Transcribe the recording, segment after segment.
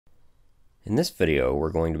In this video, we're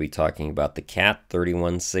going to be talking about the CAT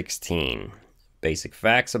 3116, basic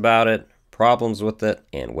facts about it, problems with it,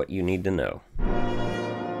 and what you need to know.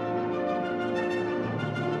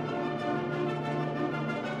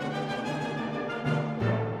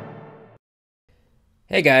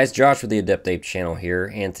 Hey guys, Josh with the Adept Ape channel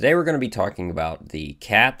here, and today we're going to be talking about the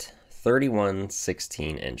CAT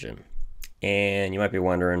 3116 engine. And you might be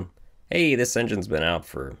wondering, hey, this engine's been out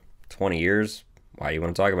for 20 years, why do you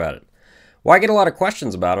want to talk about it? Well, I get a lot of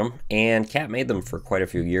questions about them, and CAT made them for quite a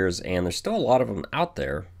few years, and there's still a lot of them out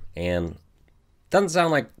there, and it doesn't sound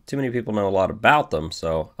like too many people know a lot about them,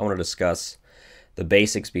 so I want to discuss the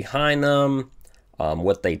basics behind them,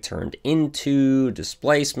 what they turned into,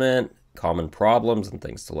 displacement, common problems, and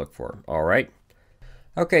things to look for. All right.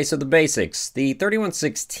 Okay, so the basics. The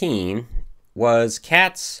 3116 was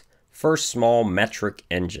CAT's first small metric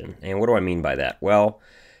engine, and what do I mean by that? Well,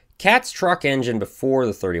 CAT's truck engine before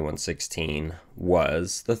the 3116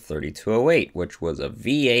 was the 3208, which was a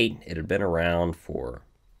V8. It had been around for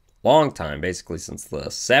a long time, basically since the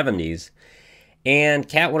 70s. And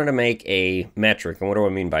CAT wanted to make a metric. And what do I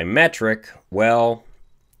mean by metric? Well,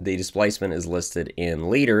 the displacement is listed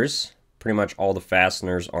in liters. Pretty much all the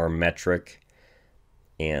fasteners are metric.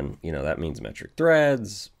 And, you know, that means metric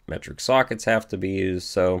threads, metric sockets have to be used.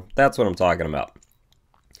 So that's what I'm talking about.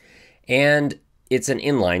 And it's an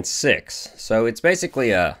inline 6, so it's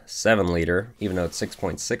basically a 7-liter, even though it's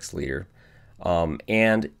 6.6 liter.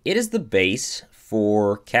 And it is the base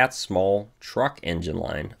for CAT's small truck engine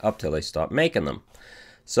line up till they stopped making them.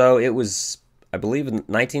 So it was, I believe, in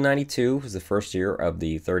 1992 was the first year of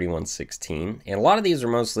the 3116, and a lot of these are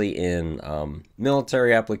mostly in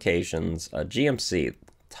military applications. GMC,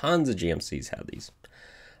 tons of GMCs have these.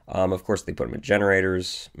 Of course, they put them in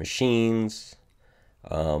generators, machines,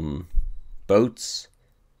 boats.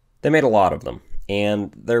 They made a lot of them,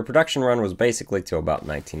 and their production run was basically till about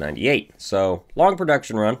 1998. So long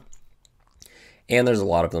production run, and there's a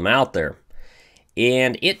lot of them out there.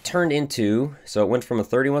 And it turned into, so it went from a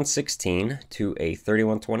 3116 to a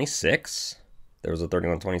 3126. There was a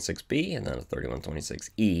 3126B and then a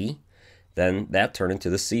 3126E. Then that turned into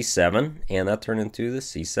the C7, and that turned into the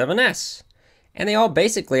C7S. And they all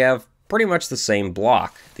basically have pretty much the same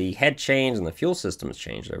block. The head changed and the fuel system has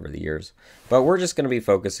changed over the years, but we're just going to be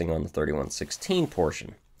focusing on the 3116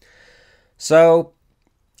 portion. So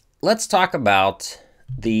let's talk about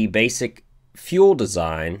the basic fuel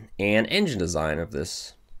design and engine design of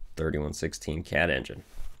this 3116 CAT engine.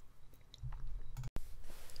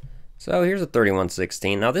 So here's a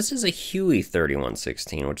 3116. Now this is a Huey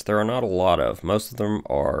 3116, which there are not a lot of. Most of them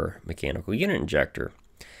are mechanical unit injector.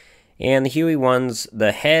 And the Huey ones,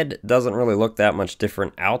 the head doesn't really look that much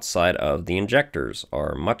different outside of the injectors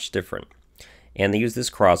are much different. And they use this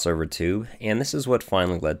crossover tube, and this is what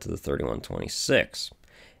finally led to the 3126.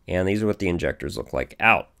 And these are what the injectors look like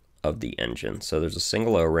out of the engine. So there's a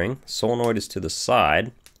single O-ring, solenoid is to the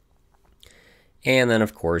side, and then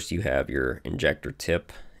of course you have your injector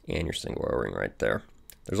tip and your single O-ring right there.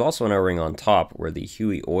 There's also an O-ring on top where the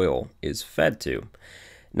Huey oil is fed to.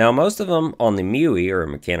 Now, most of them on the MUI, or a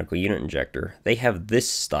mechanical unit injector, they have this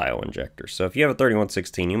style injector. So if you have a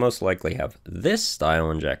 3116, you most likely have this style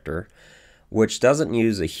injector, which doesn't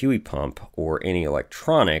use a Huey pump or any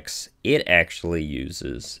electronics. It actually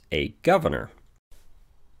uses a governor.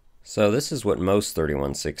 So this is what most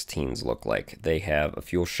 3116s look like. They have a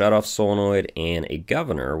fuel shutoff solenoid and a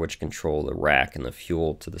governor, which control the rack and the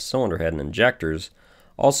fuel to the cylinder head and injectors.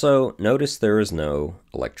 Also, notice there is no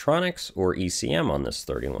electronics or ECM on this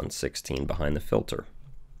 3116 behind the filter.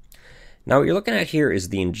 Now what you're looking at here is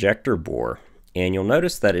the injector bore, and you'll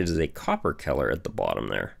notice that it is a copper color at the bottom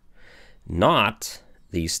there, not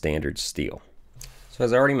the standard steel. So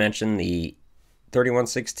as I already mentioned, the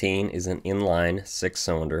 3116 is an inline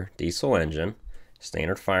 6-cylinder diesel engine,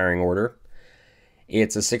 standard firing order.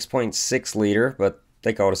 It's a 6.6 liter, but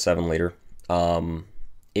they call it a 7 liter.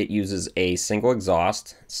 It uses a single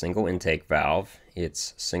exhaust, single intake valve.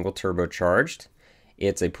 It's single turbocharged.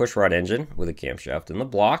 It's a pushrod engine with a camshaft in the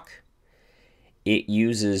block. It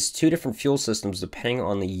uses 2 different fuel systems depending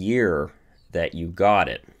on the year that you got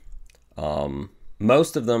it.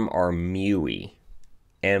 Most of them are MUI,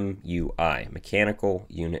 M-U-I, mechanical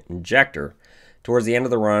unit injector. Towards the end of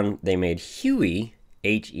the run, they made Huey,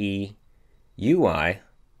 H-E-U-I,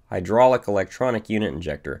 hydraulic electronic unit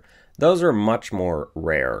injector. Those are much more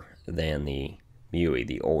rare than the MUI,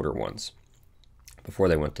 the older ones, before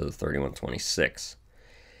they went to the 3126.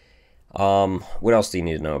 What else do you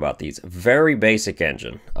need to know about these? Very basic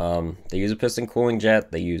engine. They use a piston cooling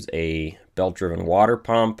jet. They use a belt-driven water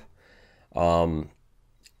pump.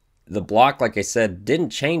 the block, like I said,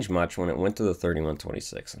 didn't change much when it went to the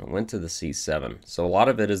 3126 and it went to the C7. So a lot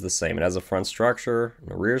of it is the same. It has a front structure and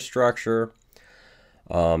a rear structure.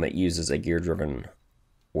 It uses a gear-driven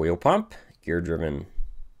oil pump, gear-driven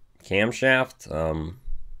camshaft,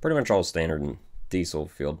 pretty much all standard in diesel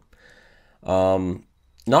field.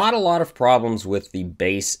 Not a lot of problems with the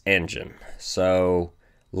base engine. So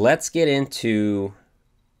let's get into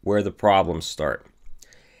where the problems start.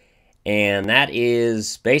 And that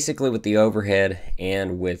is basically with the overhead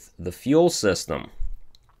and with the fuel system.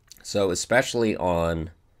 So especially on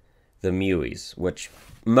the MUIs, which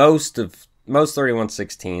most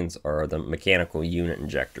 3116s are the mechanical unit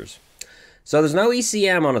injectors. So there's no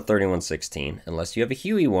ECM on a 3116 unless you have a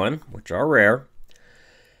Huey one, which are rare.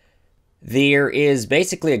 There is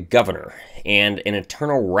basically a governor and an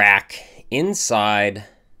internal rack inside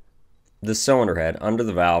the cylinder head under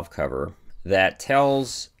the valve cover that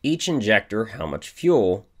tells each injector how much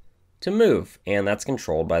fuel to move, and that's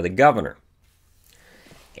controlled by the governor.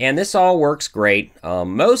 And this all works great.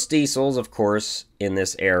 Most diesels, of course, in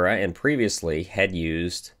this era and previously had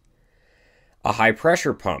used a high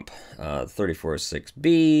pressure pump,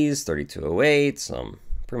 3406Bs, 3208s,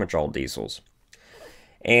 pretty much all diesels.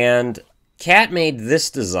 And Cat made this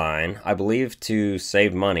design, I believe, to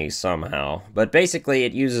save money somehow, but basically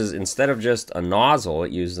it uses, instead of just a nozzle,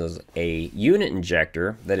 it uses a unit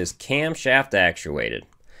injector that is camshaft actuated.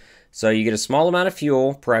 So you get a small amount of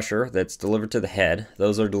fuel pressure that's delivered to the head.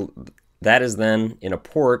 That is then in a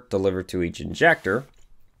port delivered to each injector.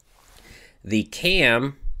 The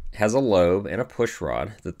cam has a lobe and a push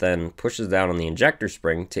rod that then pushes down on the injector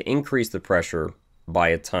spring to increase the pressure by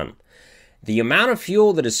a ton. The amount of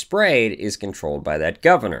fuel that is sprayed is controlled by that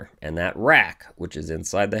governor and that rack, which is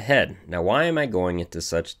inside the head. Now, why am I going into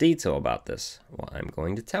such detail about this? Well, I'm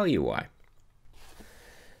going to tell you why.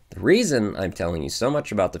 The reason I'm telling you so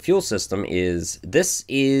much about the fuel system is this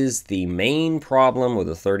is the main problem with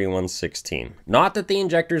the 3116. Not that the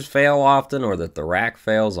injectors fail often or that the rack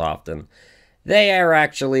fails often. They are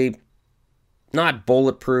actually not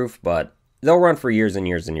bulletproof, but they'll run for years and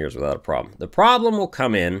years and years without a problem. The problem will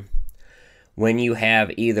come in when you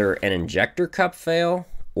have either an injector cup fail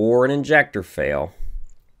or an injector fail,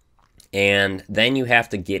 and then you have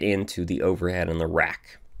to get into the overhead and the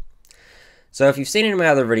rack. So if you've seen any of my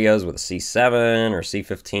other videos with a C7 or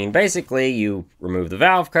C15, basically you remove the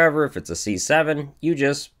valve cover. If it's a C7, you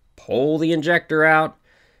just pull the injector out,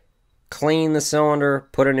 clean the cylinder,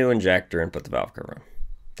 put a new injector, and put the valve cover on.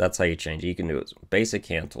 That's how you change it. You can do it with basic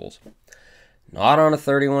hand tools. Not on a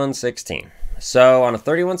 3116. So on a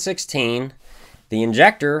 3116, the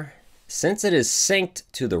injector, since it is synced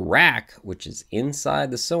to the rack, which is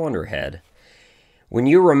inside the cylinder head, when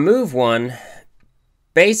you remove one,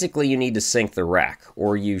 basically you need to sync the rack,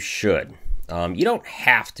 or you should. You don't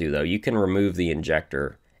have to, though. You can remove the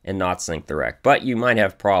injector and not sync the rack, but you might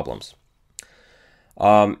have problems.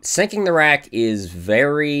 Syncing the rack is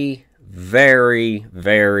very, very,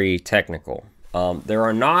 very technical. There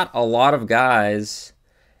are not a lot of guys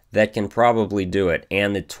that can probably do it,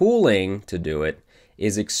 and the tooling to do it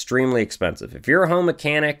is extremely expensive. If you're a home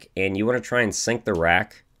mechanic and you want to try and sync the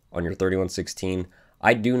rack on your 3116,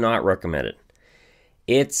 I do not recommend it.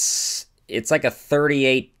 It's like a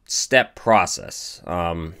 38-step process.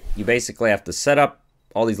 You basically have to set up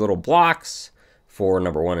all these little blocks for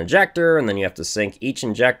number one injector, and then you have to sync each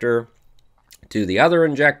injector to the other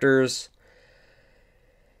injectors.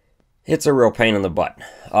 It's a real pain in the butt.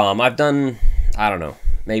 I've done, I don't know,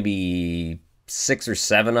 maybe 6 or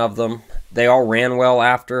 7 of them. They all ran well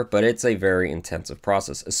after, but it's a very intensive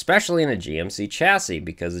process, especially in a GMC chassis,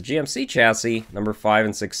 because the GMC chassis, number 5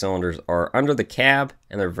 and 6 cylinders, are under the cab,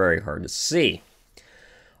 and they're very hard to see.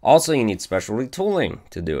 Also, you need specialty tooling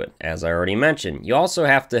to do it, as I already mentioned. You also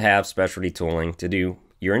have to have specialty tooling to do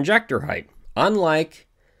your injector height. Unlike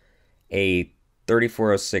a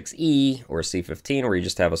 3406E or a C15, where you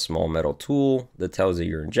just have a small metal tool that tells you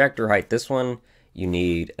your injector height, this one, you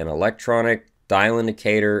need an electronic dial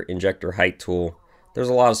indicator injector height tool. There's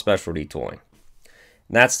a lot of specialty tooling.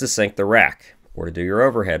 And that's to sync the rack or to do your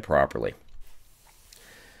overhead properly.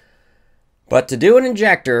 But to do an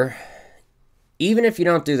injector, even if you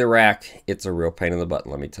don't do the rack, it's a real pain in the butt.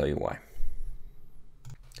 Let me tell you why.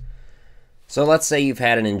 So let's say you've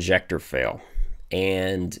had an injector fail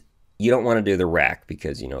and you don't want to do the rack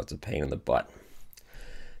because you know it's a pain in the butt.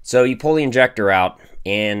 So you pull the injector out,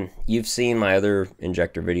 and you've seen my other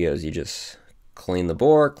injector videos. You just clean the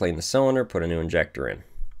bore, clean the cylinder, put a new injector in.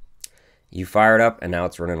 You fire it up, and now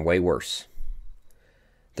it's running way worse.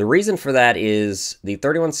 The reason for that is the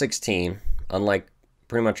 3116, unlike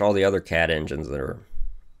pretty much all the other CAT engines that have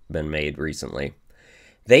been made recently,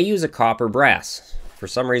 They use a copper brass. For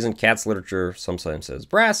some reason, CATS literature sometimes says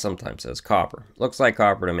brass, sometimes says copper. Looks like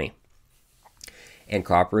copper to me. And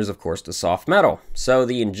copper is, of course, the soft metal. So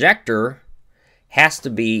the injector has to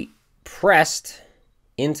be pressed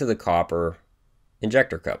into the copper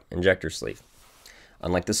injector cup, injector sleeve,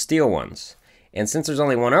 unlike the steel ones. And since there's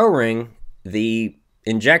only one O-ring, the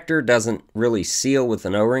injector doesn't really seal with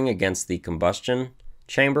an O-ring against the combustion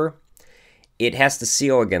chamber. It has to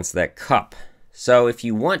seal against that cup. So if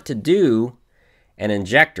you want to do an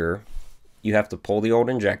injector, you have to pull the old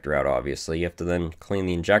injector out, obviously. You have to then clean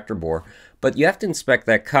the injector bore, but you have to inspect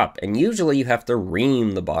that cup, and usually you have to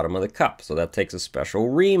ream the bottom of the cup. So that takes a special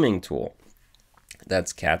reaming tool.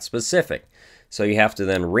 That's CAT specific. So you have to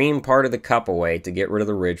then ream part of the cup away to get rid of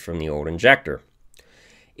the ridge from the old injector.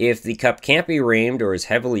 If the cup can't be reamed or is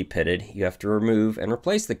heavily pitted, you have to remove and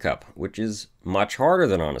replace the cup, which is much harder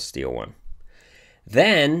than on a steel one.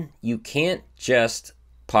 Then you can't just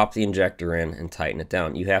pop the injector in and tighten it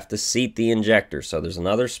down. You have to seat the injector. So there's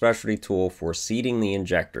another specialty tool for seating the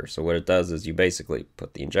injector. So what it does is you basically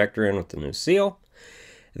put the injector in with the new seal.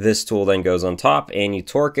 This tool then goes on top and you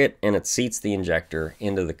torque it and it seats the injector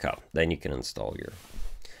into the cup. Then you can install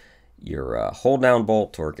your hold down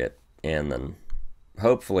bolt, torque it, and then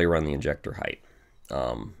hopefully run the injector height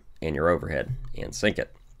and your overhead and sink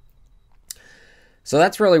it. So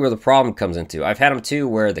that's really where the problem comes into. I've had them too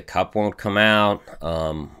where the cup won't come out,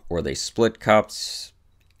 or they split cups.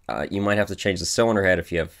 You might have to change the cylinder head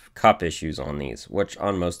if you have cup issues on these, which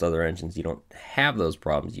on most other engines you don't have those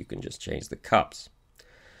problems. You can just change the cups.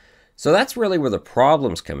 So that's really where the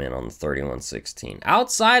problems come in on the 3116.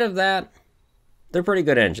 Outside of that, they're pretty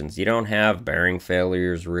good engines. You don't have bearing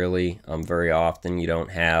failures really very often. You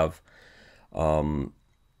don't have,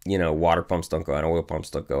 water pumps don't go out, oil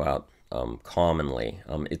pumps don't go out. Commonly.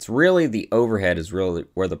 It's really the overhead is really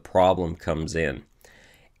where the problem comes in.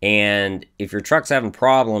 And if your truck's having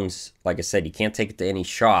problems, like I said, you can't take it to any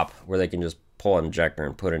shop where they can just pull an injector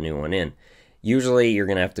and put a new one in. Usually you're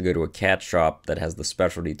going to have to go to a CAT shop that has the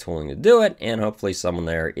specialty tooling to do it, and hopefully someone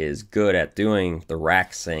there is good at doing the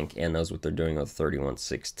rack sync and knows what they're doing with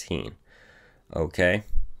 3116. Okay?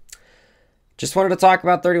 Just wanted to talk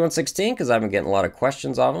about 3116 because I've been getting a lot of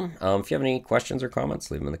questions on them. If you have any questions or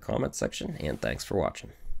comments, leave them in the comments section, and thanks for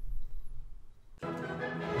watching.